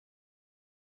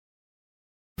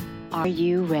Are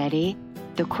you ready?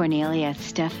 The Cornelia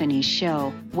Stephanie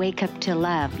Show. Wake up to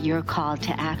love, your call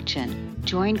to action.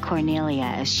 Join Cornelia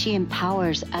as she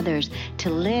empowers others to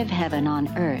live heaven on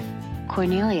earth.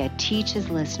 Cornelia teaches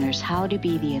listeners how to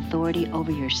be the authority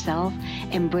over yourself,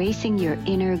 embracing your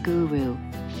inner guru.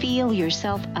 Feel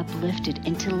yourself uplifted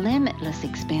into limitless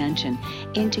expansion,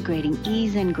 integrating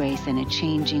ease and grace in a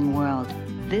changing world.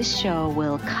 This show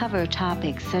will cover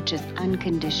topics such as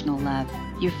unconditional love,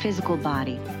 your physical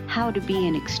body, how to be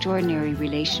in extraordinary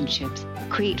relationships,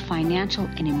 create financial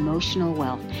and emotional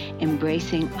wealth,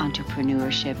 embracing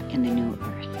entrepreneurship in the new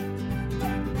earth.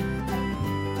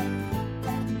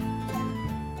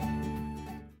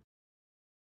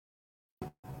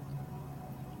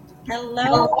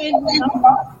 Hello and welcome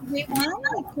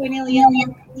everyone. Cornelia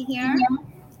here.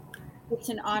 It's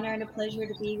an honor and a pleasure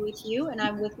to be with you, and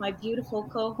I'm with my beautiful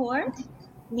cohort,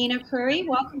 Nina Curry.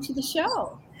 Welcome to the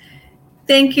show.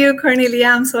 Thank you, Cornelia.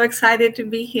 I'm so excited to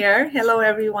be here. Hello,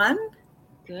 everyone.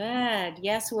 Good.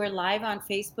 Yes, we're live on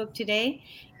Facebook today,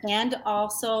 and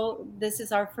also this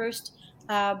is our first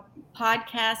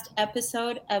podcast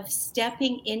episode of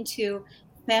Stepping into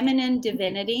Feminine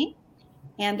Divinity,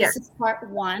 and this is part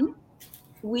 1.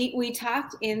 We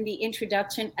talked in the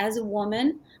introduction, as a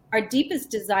woman, our deepest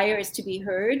desire is to be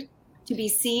heard, to be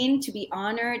seen, to be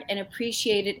honored, and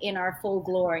appreciated in our full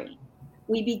glory.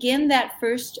 We begin that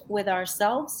first with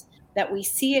ourselves, that we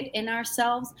see it in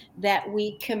ourselves, that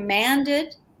we command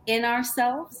it in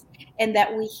ourselves, and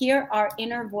that we hear our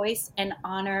inner voice and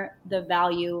honor the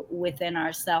value within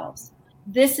ourselves.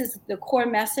 This is the core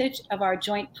message of our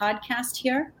joint podcast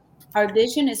here. Our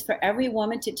vision is for every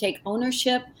woman to take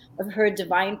ownership of her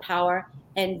divine power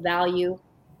and value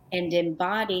and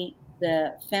embody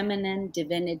the feminine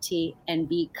divinity and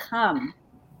become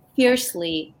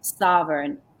fiercely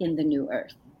sovereign in the new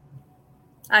earth.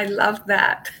 I love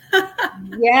that.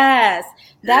 Yes,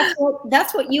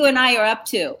 that's what you and I are up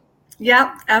to.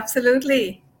 Yeah,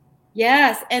 absolutely.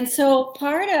 Yes, and so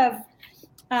part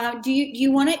of do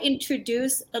you want to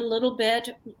introduce a little bit?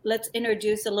 Let's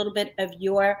introduce a little bit of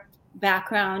your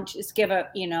background. Just give a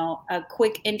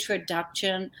quick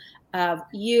introduction of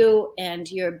you and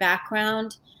your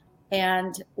background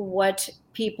and what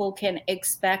people can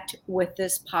expect with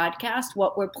this podcast,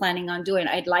 what we're planning on doing.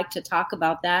 I'd like to talk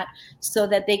about that so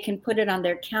that they can put it on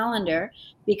their calendar,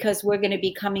 because we're going to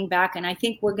be coming back, and I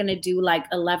think we're going to do like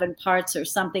 11 parts or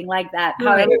something like that,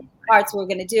 however many parts we're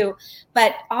going to do,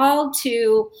 but all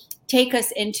to take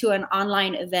us into an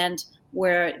online event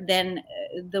where then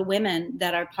the women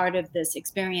that are part of this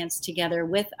experience together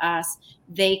with us,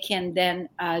 they can then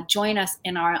join us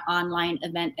in our online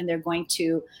event, and they're going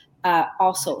to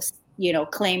also,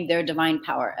 claim their divine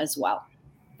power as well.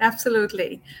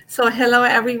 Absolutely. So hello,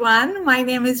 everyone. My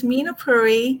name is Meena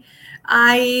Puri.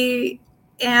 I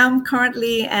am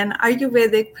currently an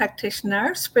Ayurvedic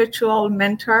practitioner, spiritual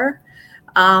mentor.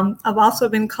 I've also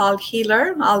been called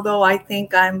healer, although I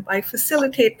think I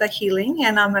facilitate the healing,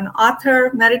 and I'm an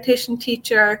author, meditation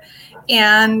teacher,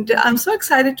 and I'm so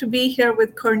excited to be here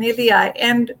with Cornelia.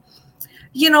 And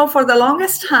for the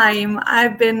longest time,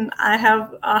 I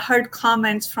have heard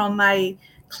comments from my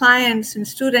clients and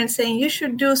students saying you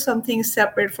should do something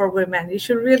separate for women. You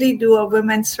should really do a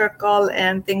women's circle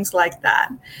and things like that.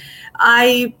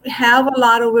 I have a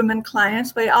lot of women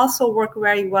clients, but I also work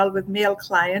very well with male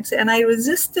clients, and I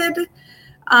resisted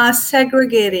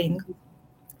segregating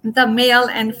the male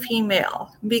and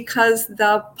female, because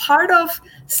the part of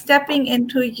stepping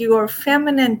into your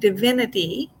feminine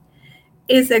divinity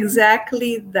is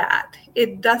exactly that.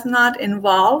 It does not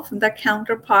involve the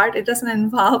counterpart. It doesn't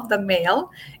involve the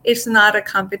male. It's not a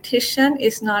competition.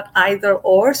 It's not either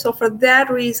or. So for that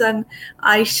reason,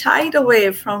 I shied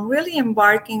away from really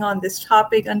embarking on this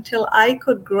topic until I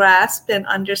could grasp and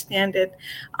understand it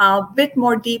a bit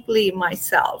more deeply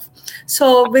myself.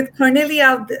 So with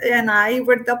Cornelia and I,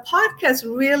 what the podcast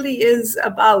really is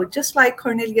about, just like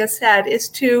Cornelia said,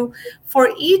 is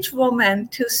for each woman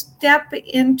to step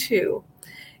into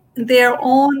their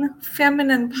own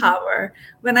feminine power.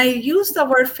 When I use the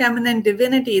word feminine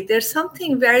divinity, there's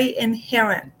something very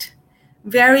inherent,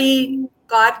 very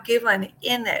God-given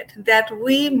in it that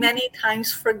we many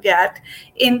times forget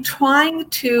in trying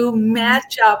to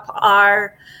match up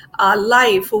our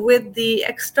life with the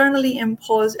externally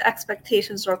imposed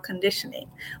expectations or conditioning.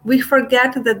 We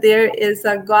forget that there is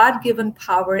a God-given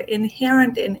power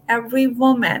inherent in every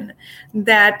woman,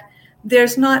 that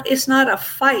it's not a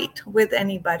fight with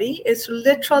anybody. It's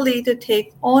literally to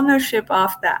take ownership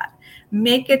of that,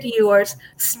 make it yours,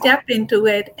 step into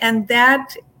it, and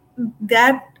that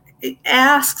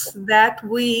asks that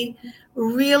we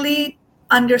really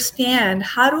understand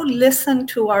how to listen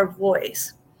to our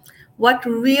voice, what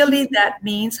really that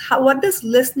means, what does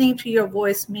listening to your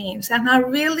voice means, and how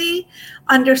really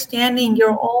understanding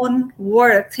your own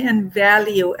worth and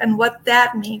value and what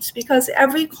that means. Because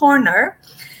every corner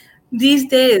these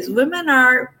days, women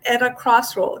are at a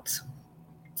crossroads.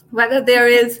 Whether there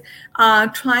is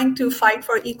trying to fight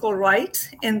for equal rights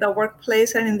in the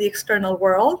workplace and in the external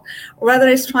world, whether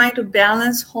it's trying to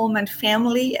balance home and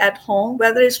family at home,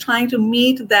 whether it's trying to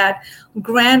meet that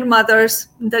grandmother's,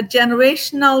 the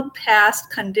generational past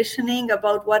conditioning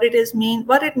about what it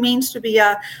means to be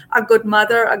a good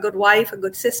mother, a good wife, a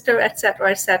good sister,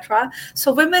 etc., etc.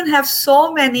 So women have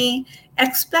so many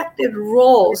expected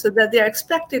roles that they're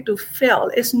expected to fill.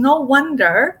 It's no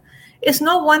wonder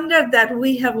that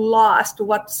we have lost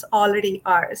what's already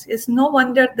ours. It's no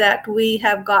wonder that we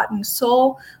have gotten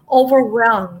so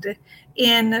overwhelmed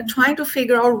in trying to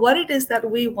figure out what it is that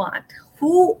we want.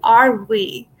 Who are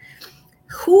we?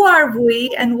 Who are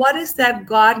we, and what is that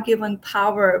God-given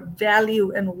power,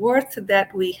 value, and worth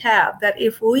that we have? That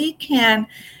if we can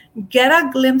get a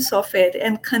glimpse of it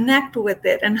and connect with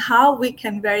it, and how we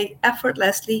can very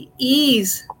effortlessly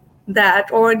ease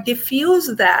that or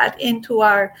diffuse that into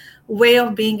our way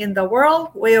of being in the world,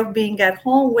 way of being at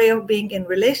home, way of being in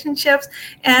relationships,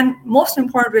 and most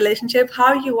important relationship,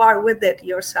 how you are with it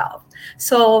yourself.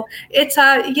 So it's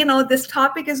this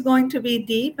topic is going to be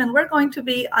deep, and we're going to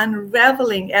be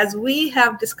unraveling as we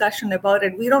have discussion about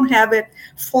it. We don't have it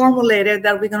formulated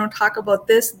that we're going to talk about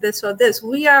this, or this.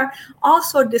 We are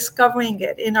also discovering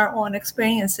it in our own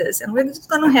experiences, and we're just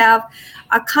going to have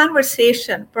a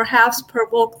conversation, perhaps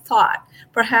provoke thought,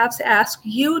 perhaps ask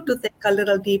you to think a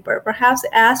little deeper, perhaps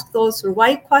ask those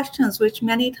right questions, which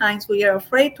many times we are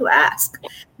afraid to ask.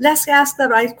 Let's ask the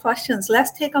right questions.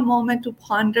 Let's take a moment to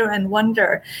ponder and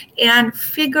wonder and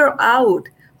figure out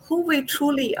who we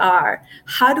truly are.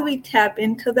 How do we tap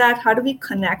into that? How do we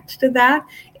connect to that?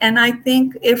 And I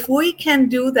think if we can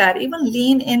do that, even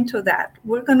lean into that,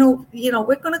 we're going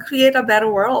to create a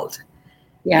better world.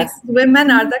 Yes. Because women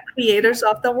are the creators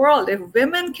of the world. If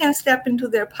women can step into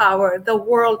their power, the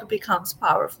world becomes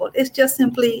powerful. It's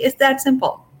that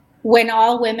simple. When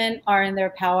all women are in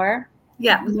their power,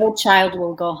 yeah, no child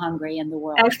will go hungry in the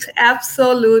world.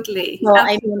 Absolutely. So Absolutely.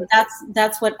 I mean,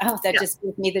 that's what, just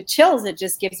gives me the chills. It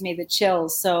just gives me the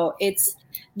chills. So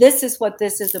this is what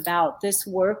this is about, this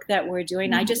work that we're doing.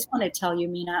 Mm-hmm. I just want to tell you,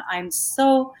 Meena, I'm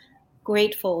so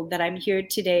grateful that I'm here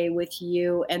today with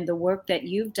you, and the work that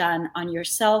you've done on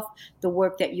yourself, the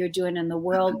work that you're doing in the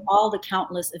world, all the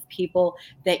countless of people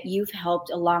that you've helped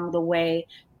along the way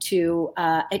to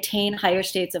attain higher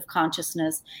states of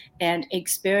consciousness and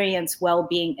experience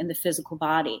well-being in the physical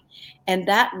body. And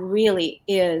that really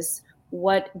is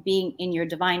what being in your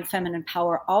divine feminine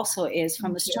power also is,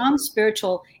 from a strong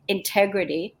spiritual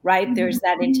integrity, right? Mm-hmm. There's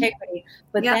that integrity,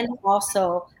 but then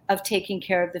also of taking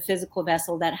care of the physical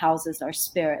vessel that houses our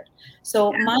spirit.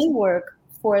 So my work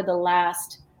for the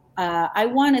last, I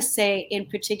want to say in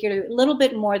particular, a little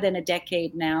bit more than a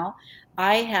decade now,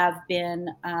 I have been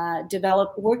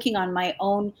working on my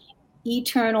own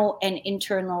eternal and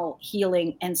internal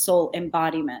healing and soul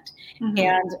embodiment. Mm-hmm.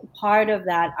 And part of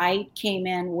that, I came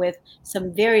in with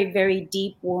some very, very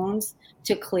deep wounds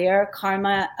to clear,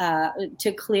 karma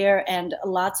to clear, and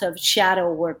lots of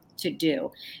shadow work to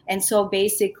do. And so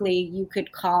basically you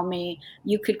could call me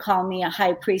a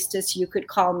high priestess, you could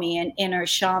call me an inner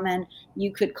shaman,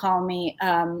 you could call me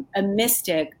a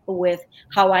mystic with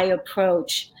how I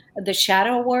approach the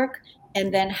shadow work,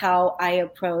 and then how I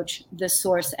approach the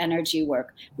source energy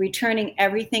work, returning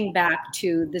everything back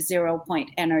to the 0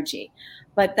 point energy.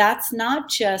 But that's not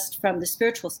just from the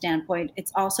spiritual standpoint,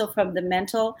 it's also from the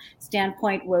mental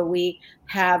standpoint, where we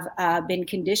have been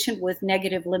conditioned with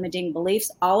negative limiting beliefs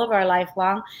all of our life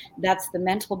long. That's the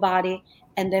mental body.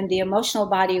 And then the emotional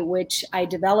body, which I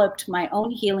developed my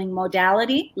own healing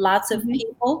modality. Lots of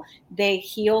people, they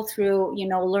heal through,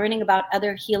 learning about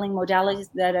other healing modalities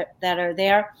that are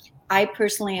there. I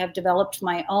personally have developed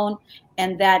my own,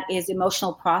 and that is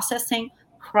emotional processing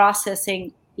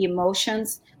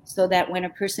emotions, so that when a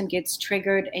person gets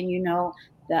triggered and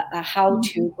how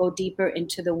to go deeper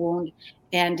into the wound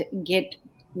and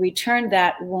return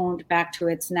that wound back to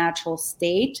its natural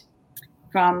state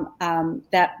from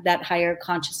that higher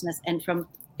consciousness, and from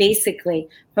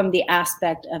the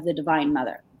aspect of the Divine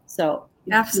Mother. So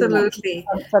absolutely,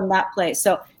 from that place.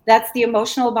 So that's the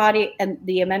emotional body and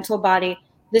the mental body.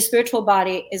 The spiritual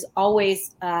body is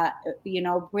always,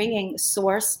 bringing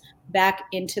source back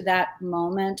into that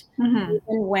moment, even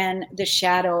when the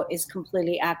shadow is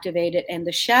completely activated. And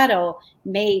the shadow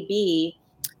may be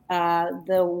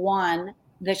the one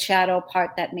the shadow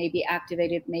part that may be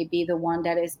activated may be the one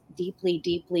that is deeply,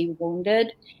 deeply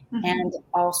wounded, and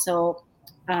also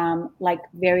like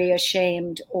very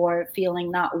ashamed or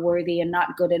feeling not worthy and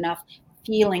not good enough,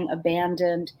 feeling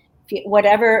abandoned,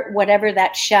 whatever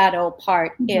that shadow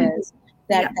part is.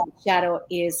 That shadow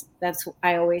is, that's,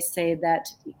 I always say that,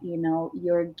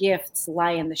 your gifts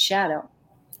lie in the shadow.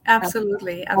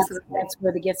 Absolutely. That's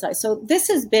where the gifts lie. So this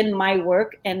has been my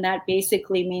work, and that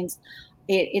basically means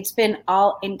it's been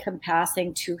all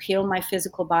encompassing to heal my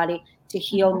physical body, to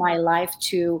heal my life,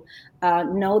 to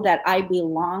know that I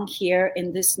belong here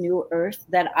in this new earth,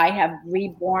 that I have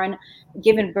reborn,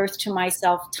 given birth to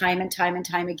myself time and time and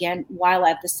time again, while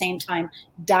at the same time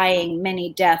dying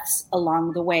many deaths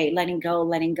along the way, letting go,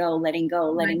 letting go, letting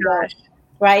go, letting go.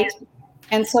 Right?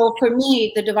 And so for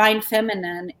me, the divine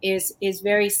feminine is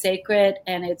very sacred,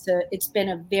 and it's been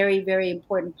a very, very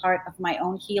important part of my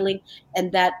own healing,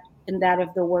 and that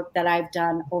of the work that I've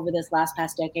done over this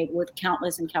past decade with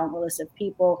countless and countless of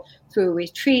people through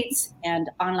retreats and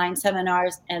online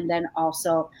seminars, and then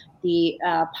also the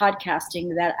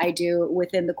podcasting that I do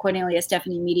within the Cornelia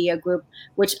Stephanie Media Group,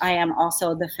 which I am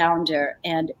also the founder,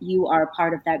 and you are a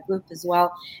part of that group as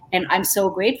well. And I'm so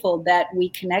grateful that we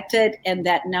connected, and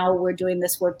that now we're doing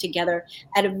this work together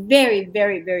at a very,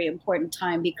 very, very important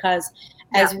time, because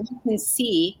as we can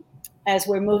see, as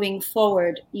we're moving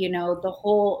forward, even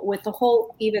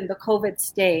the COVID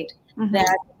state,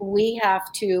 that we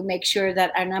have to make sure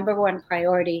that our number one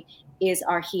priority is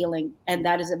our healing, and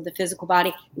that is of the physical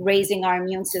body, raising our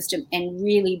immune system, and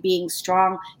really being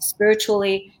strong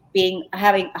spiritually,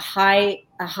 having a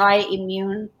high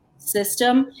immune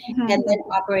system, and then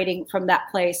operating from that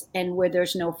place, and where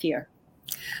there's no fear.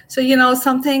 So,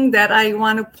 something that I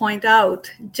want to point out,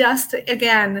 just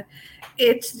again,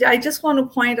 I just want to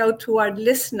point out to our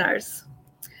listeners,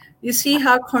 you see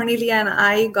how Cornelia and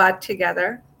I got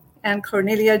together, and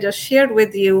Cornelia just shared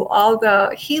with you all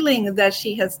the healing that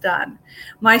she has done.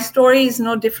 My story is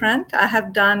no different. I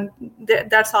have done,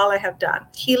 that's all I have done.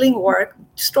 Healing work.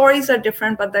 Stories are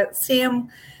different, but the same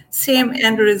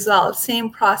end result, same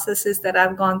processes that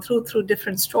I've gone through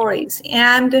different stories.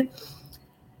 And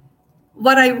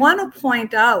what I want to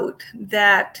point out,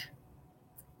 that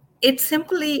it's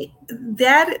simply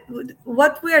that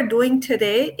what we are doing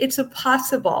today, it's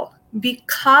possible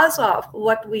because of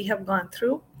what we have gone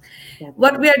through.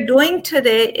 What we are doing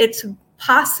today, it's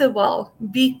possible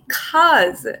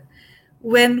because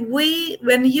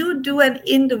when you do an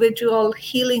individual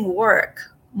healing work,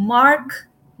 mark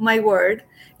my word,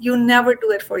 you never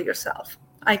do it for yourself.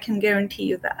 I can guarantee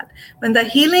you that. When the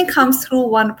healing comes through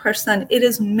one person, it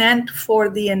is meant for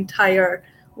the entire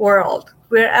world,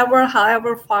 wherever,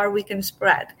 however far we can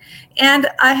spread. And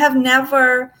I have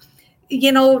never,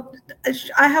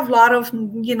 I have a lot of,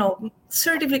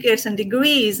 certificates and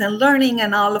degrees and learning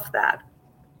and all of that.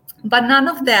 But none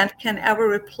of that can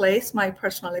ever replace my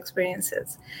personal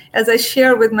experiences. As I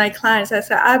share with my clients, I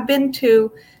say, I've been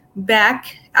to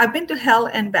hell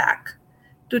and back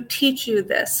to teach you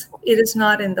this. It is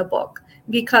not in the book,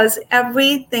 because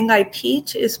everything I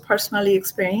teach is personally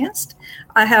experienced.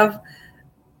 I have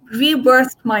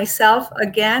rebirthed myself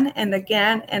again and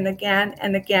again and again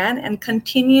and again, and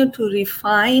continue to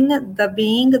refine the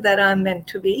being that I'm meant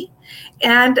to be.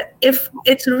 And if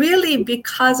it's really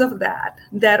because of that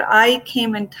I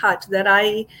came in touch, that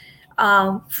I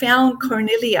found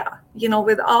Cornelia,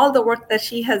 with all the work that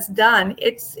she has done,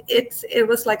 it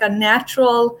was like a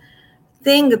natural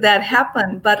thing that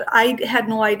happened. But I had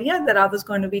no idea that I was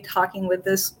going to be talking with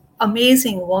this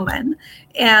amazing woman.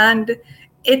 And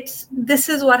this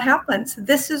is what happens.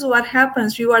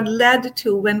 You are led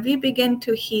to, when we begin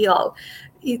to heal,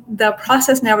 the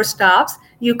process never stops.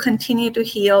 You continue to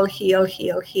heal.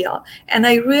 And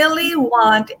I really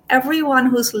want everyone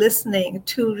who's listening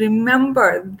to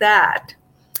remember that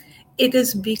it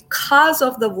is because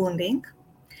of the wounding,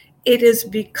 it is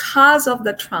because of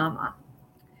the trauma,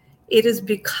 it is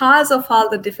because of all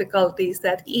the difficulties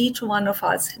that each one of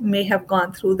us may have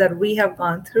gone through, that we have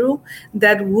gone through,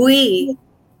 that we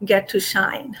get to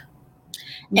shine.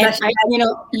 And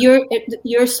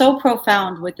you're so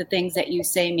profound with the things that you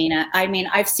say, Meena. I mean,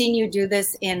 I've seen you do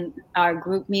this in our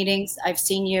group meetings. I've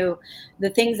seen the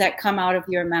things that come out of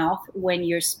your mouth when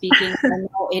you're speaking. I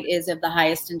know it is of the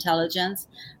highest intelligence,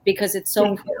 because it's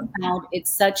so profound. It's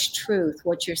such truth,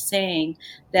 what you're saying,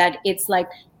 that it's like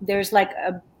there's like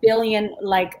a billion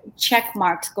check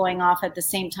marks going off at the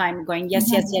same time, going yes,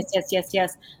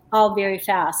 yes, all very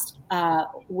fast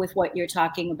with what you're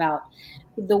talking about.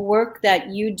 The work that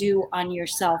you do on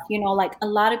yourself, a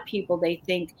lot of people, they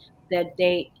think that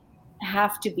they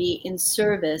have to be in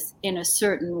service in a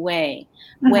certain way,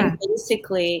 when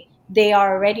basically they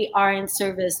already are in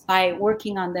service by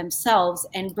working on themselves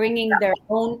and bringing their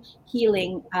own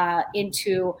healing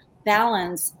into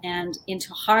balance and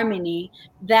into harmony.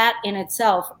 That in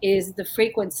itself is the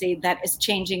frequency that is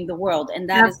changing the world, and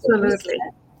that Absolutely. is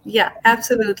the Yeah,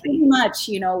 absolutely. pretty much,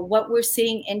 what we're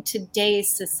seeing in today's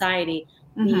society.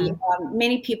 The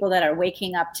many people that are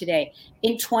waking up today.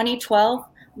 In 2012,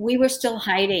 we were still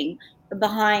hiding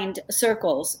behind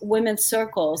circles, women's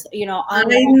circles. I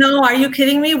know. Are you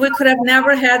kidding me? We could have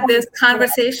never had this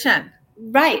conversation.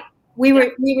 Right. We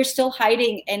were still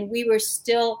hiding, and we were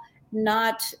still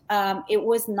not. It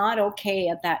was not okay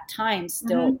at that time,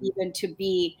 still, even to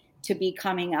be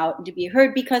coming out and to be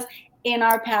heard, because in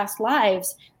our past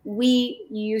lives, we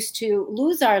used to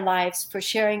lose our lives for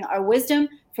sharing our wisdom,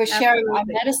 for sharing our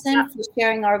medicine, for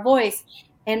sharing our voice.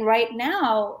 And right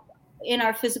now, in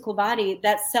our physical body,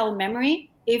 that cell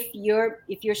memory, if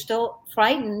you're still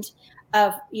frightened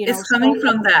of, it's coming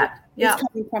from that. Yeah, it's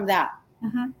coming from that.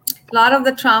 A lot of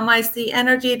the trauma is the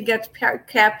energy it gets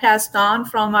passed on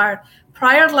from our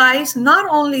prior lives. Not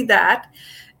only that,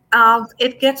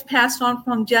 it gets passed on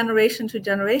from generation to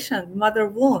generation, mother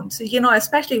wounds.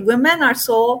 Especially women are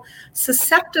so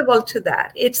susceptible to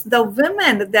that. It's the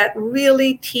women that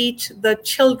really teach the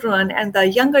children and the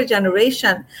younger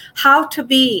generation how to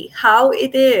be, how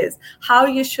it is, how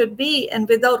you should be. And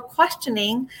without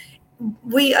questioning,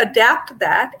 we adapt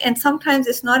that. And sometimes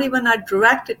it's not even a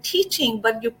direct teaching,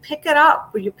 but you pick it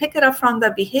up. You pick it up from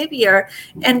the behavior,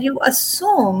 and you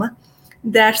assume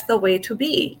that's the way to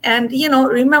be. And,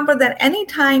 remember that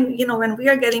anytime, when we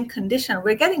are getting conditioned,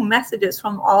 we're getting messages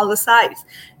from all the sides.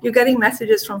 You're getting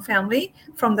messages from family,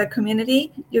 from the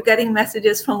community. You're getting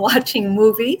messages from watching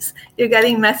movies. You're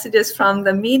getting messages from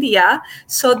the media.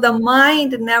 So the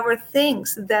mind never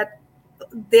thinks that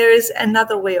there is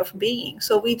another way of being.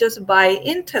 So we just buy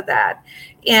into that.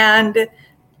 And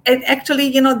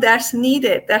actually, that's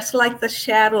needed. That's like the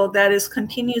shadow that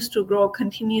continues to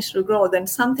grow. Then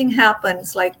something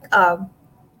happens, like an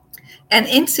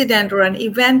incident or an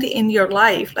event in your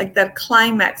life, like that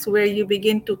climax where you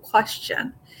begin to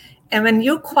question. And when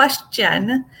you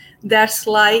question, that's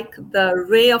like the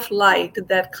ray of light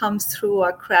that comes through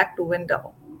a cracked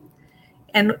window.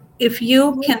 And if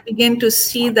you can begin to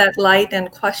see that light and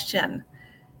question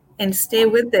and stay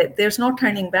with it, there's no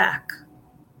turning back.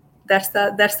 That's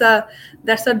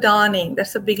the dawning.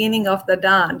 That's the beginning of the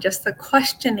dawn. Just the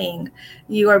questioning,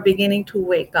 you are beginning to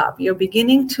wake up. You're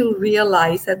beginning to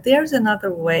realize that there's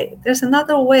another way. There's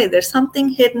another way. There's something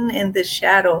hidden in this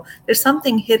shadow. There's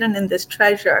something hidden in this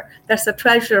treasure. That's a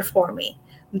treasure for me,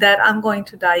 that I'm going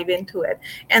to dive into it.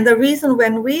 And the reason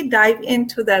when we dive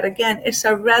into that, again, it's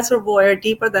a reservoir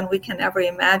deeper than we can ever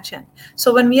imagine.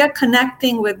 So when we are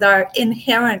connecting with our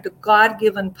inherent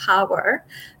God-given power,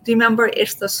 remember,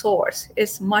 it's the source.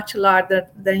 It's much larger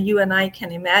than you and I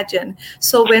can imagine.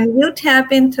 So when you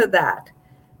tap into that,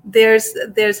 there's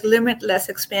limitless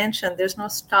expansion. There's no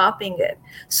stopping it.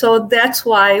 So that's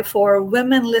why for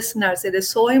women listeners, it is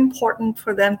so important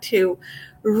for them to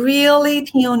really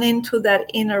tune into that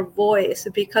inner voice,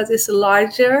 because it's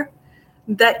larger.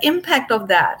 The impact of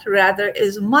that, rather,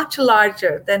 is much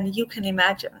larger than you can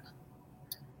imagine.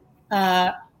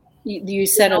 You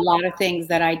said a lot of things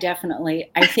that I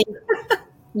think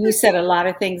you said a lot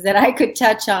of things that I could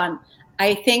touch on.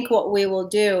 I think what we will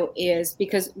do is,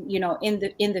 because in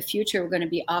the future we're going to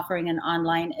be offering an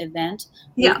online event.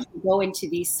 Yeah. We can go into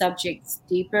these subjects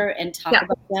deeper and talk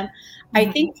about them. I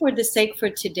think for the sake for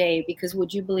today, because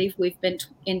would you believe we've been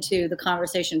into the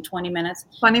conversation 20 minutes?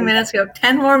 20 minutes, you have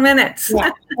 10 more minutes.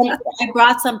 Yeah. I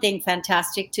brought something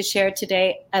fantastic to share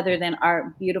today, other than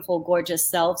our beautiful, gorgeous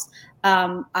selves.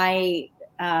 I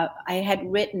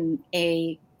had written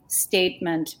a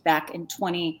statement back in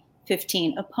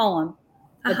 2015, a poem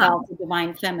about the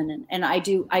divine feminine, and I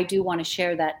do want to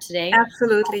share that today.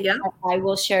 Absolutely, yeah. I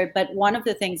will share it. But one of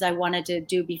the things I wanted to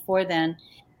do before then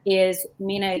is,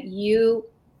 Meena, you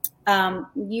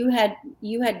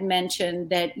had mentioned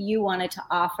that you wanted to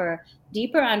offer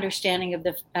deeper understanding of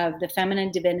the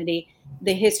feminine divinity,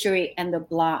 the history, and the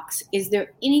blocks. Is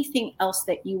there anything else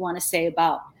that you want to say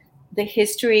about the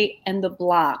history and the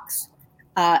blocks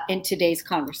in today's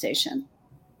conversation?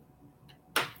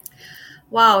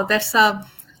 Wow, that's a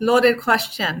loaded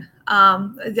question.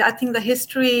 I think the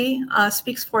history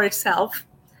speaks for itself.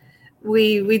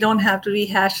 We don't have to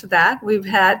rehash that. We've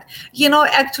had,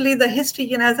 actually the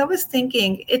history, as I was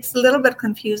thinking, it's a little bit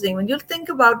confusing. When you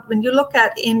look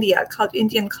at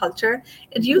Indian culture,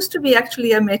 it used to be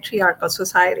actually a matriarchal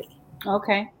society.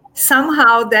 Okay.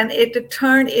 Somehow then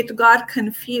it got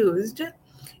confused.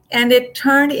 and it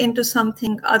turned into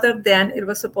something other than it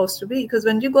was supposed to be. Because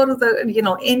when you go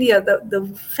to India,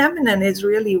 the feminine is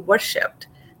really worshipped.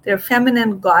 There are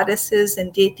feminine goddesses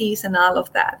and deities and all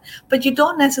of that. But you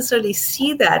don't necessarily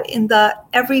see that in the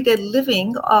everyday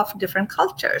living of different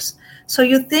cultures. So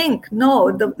you think,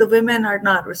 no, the women are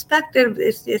not respected.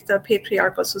 It's a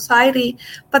patriarchal society.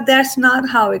 But that's not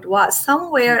how it was.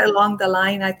 Somewhere along the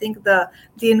line, I think the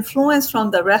influence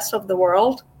from the rest of the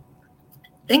world,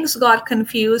 things got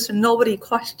confused and nobody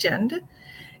questioned.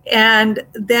 And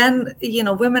then,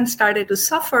 women started to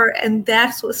suffer, and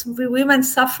women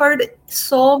suffered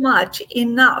so much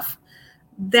enough.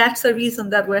 That's the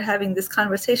reason that we're having this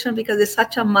conversation, because it's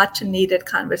such a much needed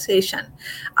conversation.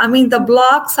 I mean, the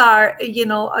blocks are,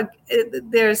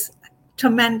 there's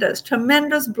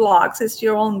tremendous blocks. It's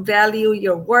your own value,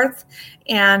 your worth,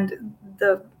 and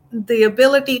the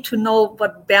ability to know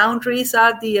what boundaries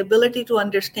are, the ability to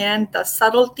understand the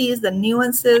subtleties, the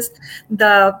nuances,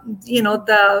 the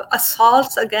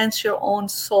assaults against your own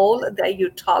soul that you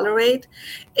tolerate.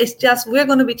 It's just, we're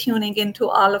going to be tuning into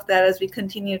all of that as we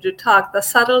continue to talk, the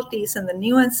subtleties and the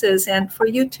nuances, and for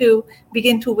you to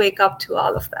begin to wake up to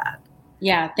all of that.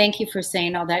 Yeah, thank you for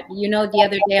saying all that. The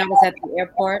other day I was at the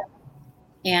airport,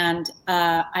 and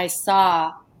I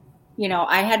saw,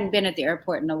 I hadn't been at the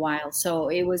airport in a while, so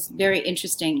it was very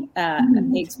interesting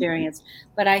experience.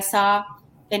 But I saw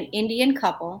an Indian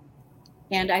couple,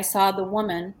 and I saw the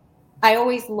woman. I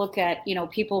always look at,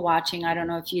 people watching. I don't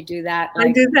know if you do that.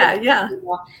 I do that, yeah.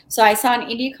 So I saw an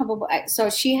Indian couple.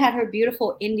 So she had her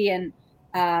beautiful Indian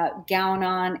gown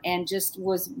on, and just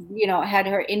was, had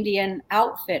her Indian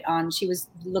outfit on. She was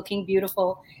looking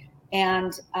beautiful.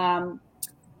 And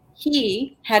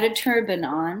he had a turban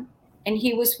on. And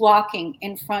he was walking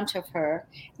in front of her,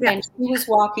 and she was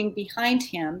walking behind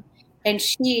him, and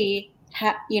he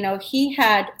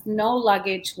had no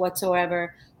luggage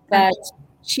whatsoever, but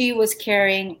she was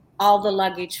carrying all the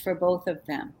luggage for both of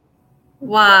them.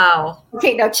 Wow.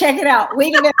 Okay, now check it out.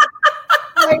 Wait a minute.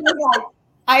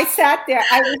 I sat there.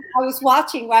 I was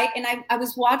watching, right? And I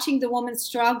was watching the woman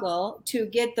struggle to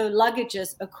get the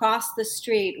luggages across the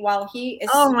street while he is.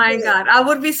 Oh my God. I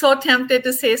would be so tempted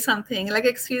to say something like,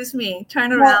 excuse me,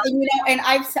 turn around. And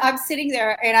I'm sitting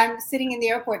there, and I'm sitting in the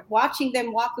airport watching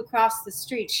them walk across the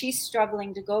street. She's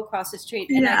struggling to go across the street.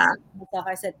 And I said to myself,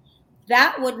 I said,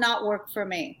 that would not work for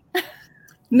me.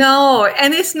 No,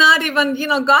 and it's not even,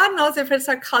 God knows if it's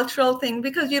a cultural thing,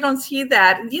 because you don't see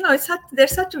that.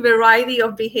 There's such a variety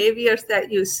of behaviors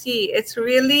that you see. It's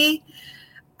really,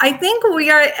 I think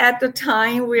we are at the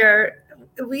time where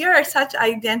we are at such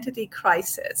identity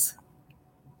crisis.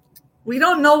 We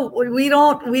don't know,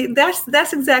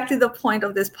 that's exactly the point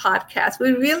of this podcast.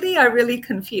 We really are really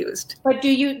confused. But do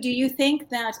you think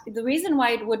that the reason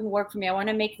why it wouldn't work for me, I want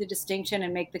to make the distinction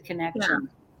and make the connection.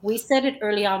 Yeah. We said it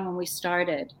early on when we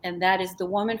started, and that is the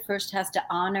woman first has to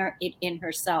honor it in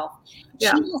herself.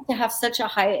 Yeah. She has to have such a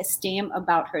high esteem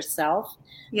about herself.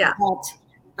 Yeah.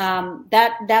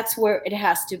 That's where it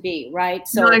has to be, right?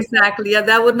 So no, exactly. Yeah,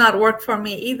 that would not work for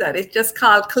me either. It's just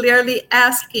called clearly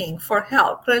asking for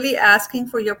help, clearly asking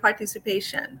for your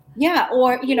participation. Yeah,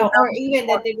 or or even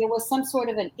that there was some sort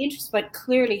of an interest, but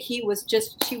clearly she was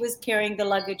carrying the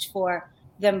luggage for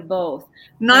them both.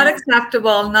 Not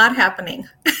acceptable, not happening.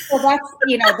 So that's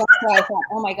why I thought,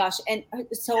 oh my gosh. And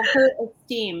so her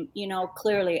esteem,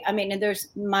 clearly, I mean, and there's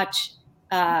much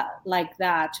like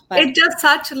that, but it's just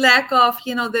such lack of,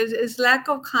 there's lack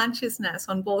of consciousness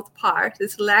on both parts.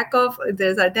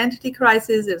 There's identity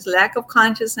crisis, there's lack of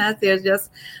consciousness.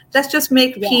 Let's just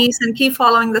make peace and keep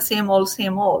following the same old.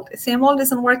 Same old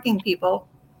isn't working, people.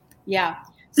 Yeah.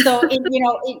 So,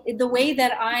 the way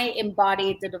that I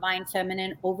embodied the divine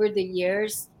feminine over the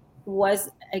years was,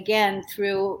 again,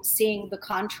 through seeing the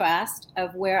contrast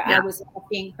of where I was not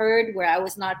being heard, where I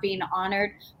was not being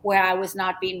honored, where I was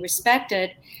not being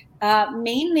respected,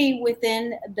 mainly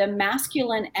within the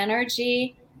masculine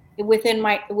energy within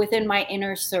my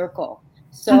inner circle.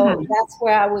 So that's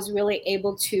where I was really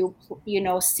able to,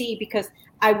 see, because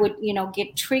I would,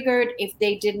 get triggered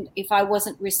if I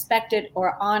wasn't respected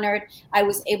or honored. I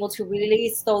was able to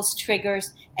release those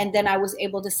triggers, and then I was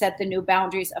able to set the new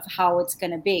boundaries of how it's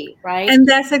going to be, right? And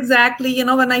that's exactly,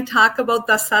 when I talk about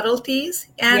the subtleties,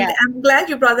 and I'm glad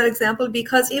you brought that example,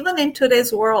 because even in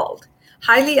today's world,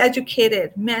 highly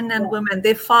educated men and women,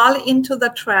 they fall into the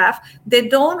trap. They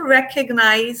don't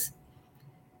recognize,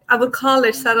 I would call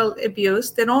it subtle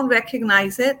abuse. They don't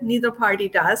recognize it. Neither party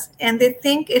does. And they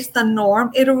think it's the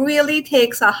norm. It really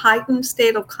takes a heightened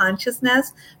state of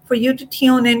consciousness for you to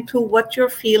tune into what you're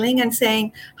feeling and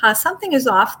saying, something is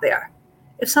off there.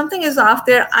 If something is off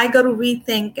there, I got to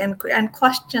rethink and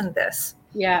question this.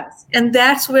 Yes. And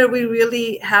that's where we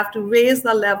really have to raise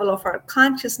the level of our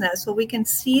consciousness so we can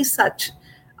see such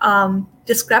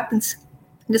discrepancies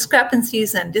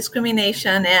and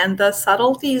discrimination and the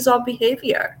subtleties of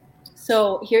behavior.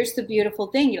 So here's the beautiful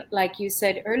thing. Like you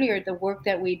said earlier, the work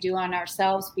that we do on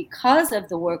ourselves, because of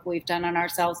the work we've done on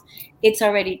ourselves, it's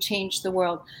already changed the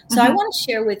world. So I want to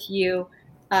share with you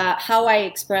how I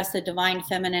expressed the divine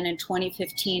feminine in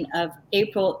 2015, of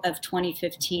April of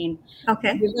 2015.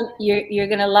 Okay. You're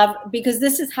going to love, because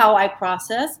this is how I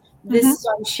process this. So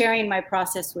I'm sharing my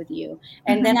process with you.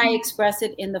 And then I express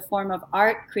it in the form of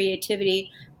art,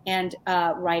 creativity, and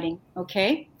writing.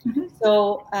 Okay.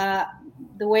 So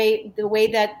the way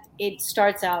that it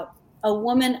starts out: a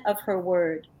woman of her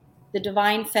word, the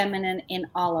divine feminine in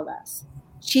all of us.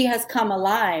 She has come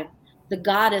alive. The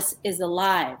goddess is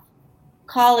alive,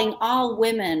 calling all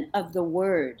women of the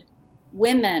word,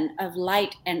 women of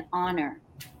light and honor.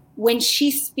 When she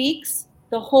speaks,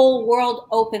 the whole world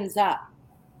opens up.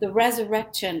 The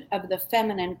resurrection of the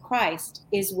feminine Christ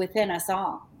is within us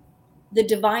all. The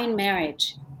divine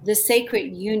marriage, the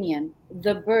sacred union,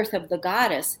 the birth of the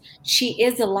goddess, she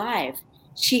is alive.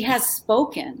 She has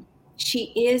spoken.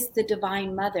 She is the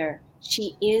divine mother.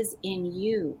 She is in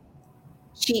you.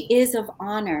 She is of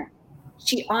honor.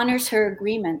 She honors her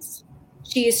agreements.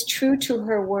 She is true to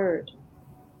her word.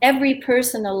 Every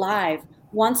person alive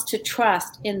wants to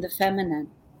trust in the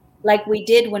feminine, like we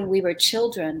did when we were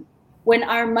children. When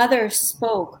our mother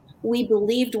spoke, we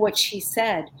believed what she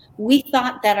said. We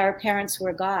thought that our parents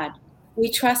were God.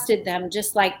 We trusted them,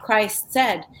 just like Christ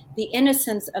said, the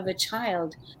innocence of a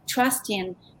child,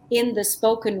 trusting in the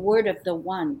spoken word of the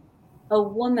one, a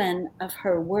woman of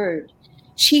her word.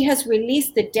 She has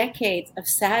released the decades of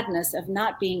sadness of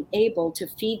not being able to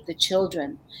feed the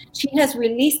children. She has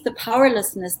released the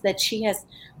powerlessness that she has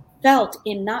felt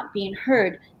in not being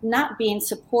heard, not being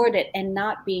supported, and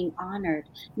not being honored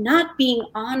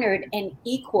and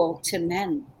equal to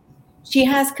men. She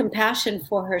has compassion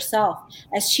for herself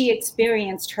as she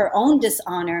experienced her own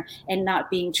dishonor and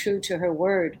not being true to her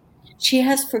word. She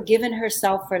has forgiven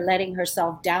herself for letting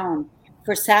herself down,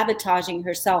 for sabotaging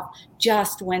herself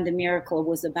just when the miracle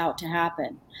was about to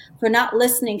happen, for not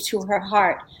listening to her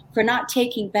heart, for not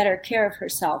taking better care of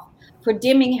herself, for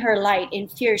dimming her light in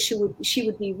fear she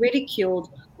would be ridiculed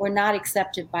or not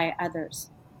accepted by others.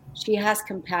 She has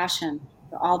compassion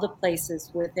for all the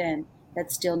places within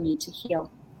that still need to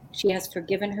heal. She has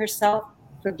forgiven herself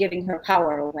for giving her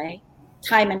power away.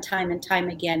 Time and time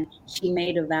again, she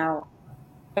made a vow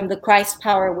from the Christ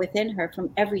power within her, from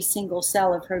every single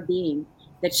cell of her being,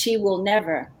 that she will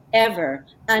never, ever,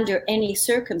 under any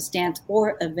circumstance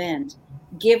or event,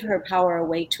 give her power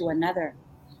away to another.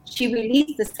 She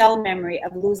released the cell memory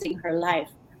of losing her life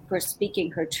for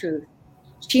speaking her truth.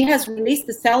 She has released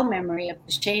the cell memory of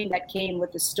the shame that came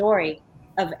with the story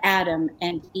of Adam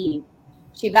and Eve.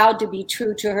 She vowed to be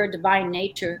true to her divine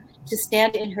nature, to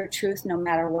stand in her truth no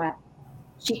matter what.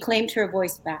 She claimed her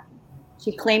voice back.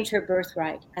 She claimed her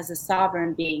birthright as a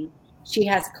sovereign being. She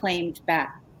has claimed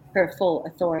back her full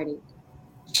authority.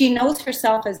 She knows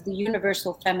herself as the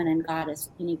universal feminine goddess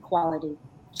in equality.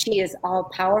 She is all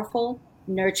powerful,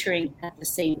 nurturing at the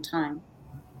same time.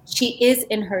 She is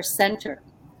in her center,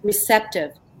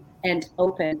 receptive and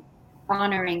open,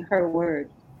 honoring her word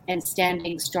and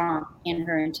standing strong in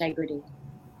her integrity.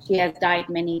 She has died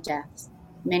many deaths,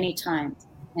 many times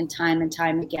and time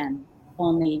again,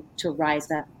 only to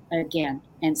rise up again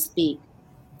and speak.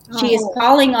 She is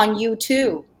calling on you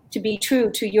too, to be true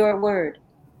to your word,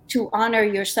 to honor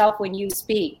yourself when you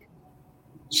speak.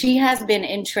 She has been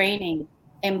in training,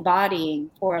 embodying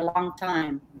for a long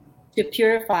time, to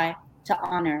purify, to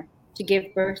honor, to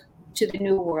give birth to the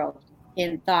new world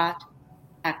in thought,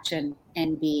 action,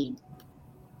 and being.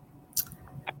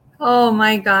 Oh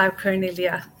my God,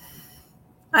 Cornelia.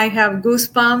 I have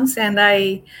goosebumps,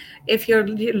 and if you're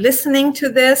listening to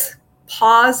this,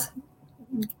 pause,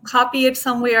 copy it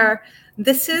somewhere.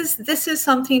 This is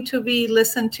something to be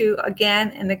listened to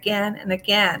again and again and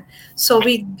again. So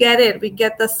we get it. We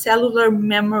get the cellular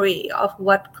memory of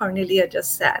what Cornelia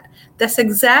just said. That's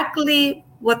exactly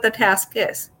what the task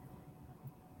is.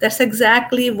 That's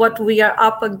exactly what we are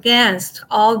up against.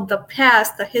 All the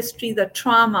past, the history, the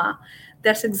trauma.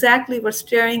 That's exactly what's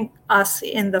staring us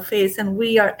in the face, and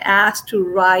we are asked to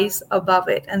rise above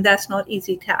it. And that's not an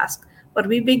easy task. But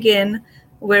we begin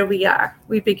where we are.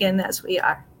 We begin as we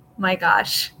are. My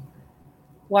gosh.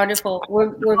 Wonderful. We're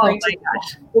going to.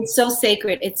 Gosh. It's so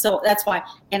sacred. That's why.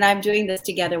 And I'm doing this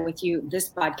together with you, this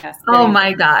podcast. Oh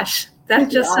my gosh.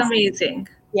 That's just awesome. Amazing.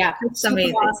 Yeah. It's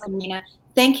amazing. Awesome, Meena.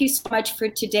 Thank you so much for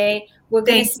today. We're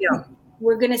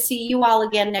going to see you all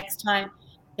again next time.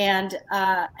 And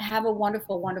have a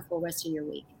wonderful, wonderful rest of your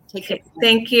week. Take care.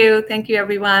 Thank you. Thank you,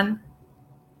 everyone.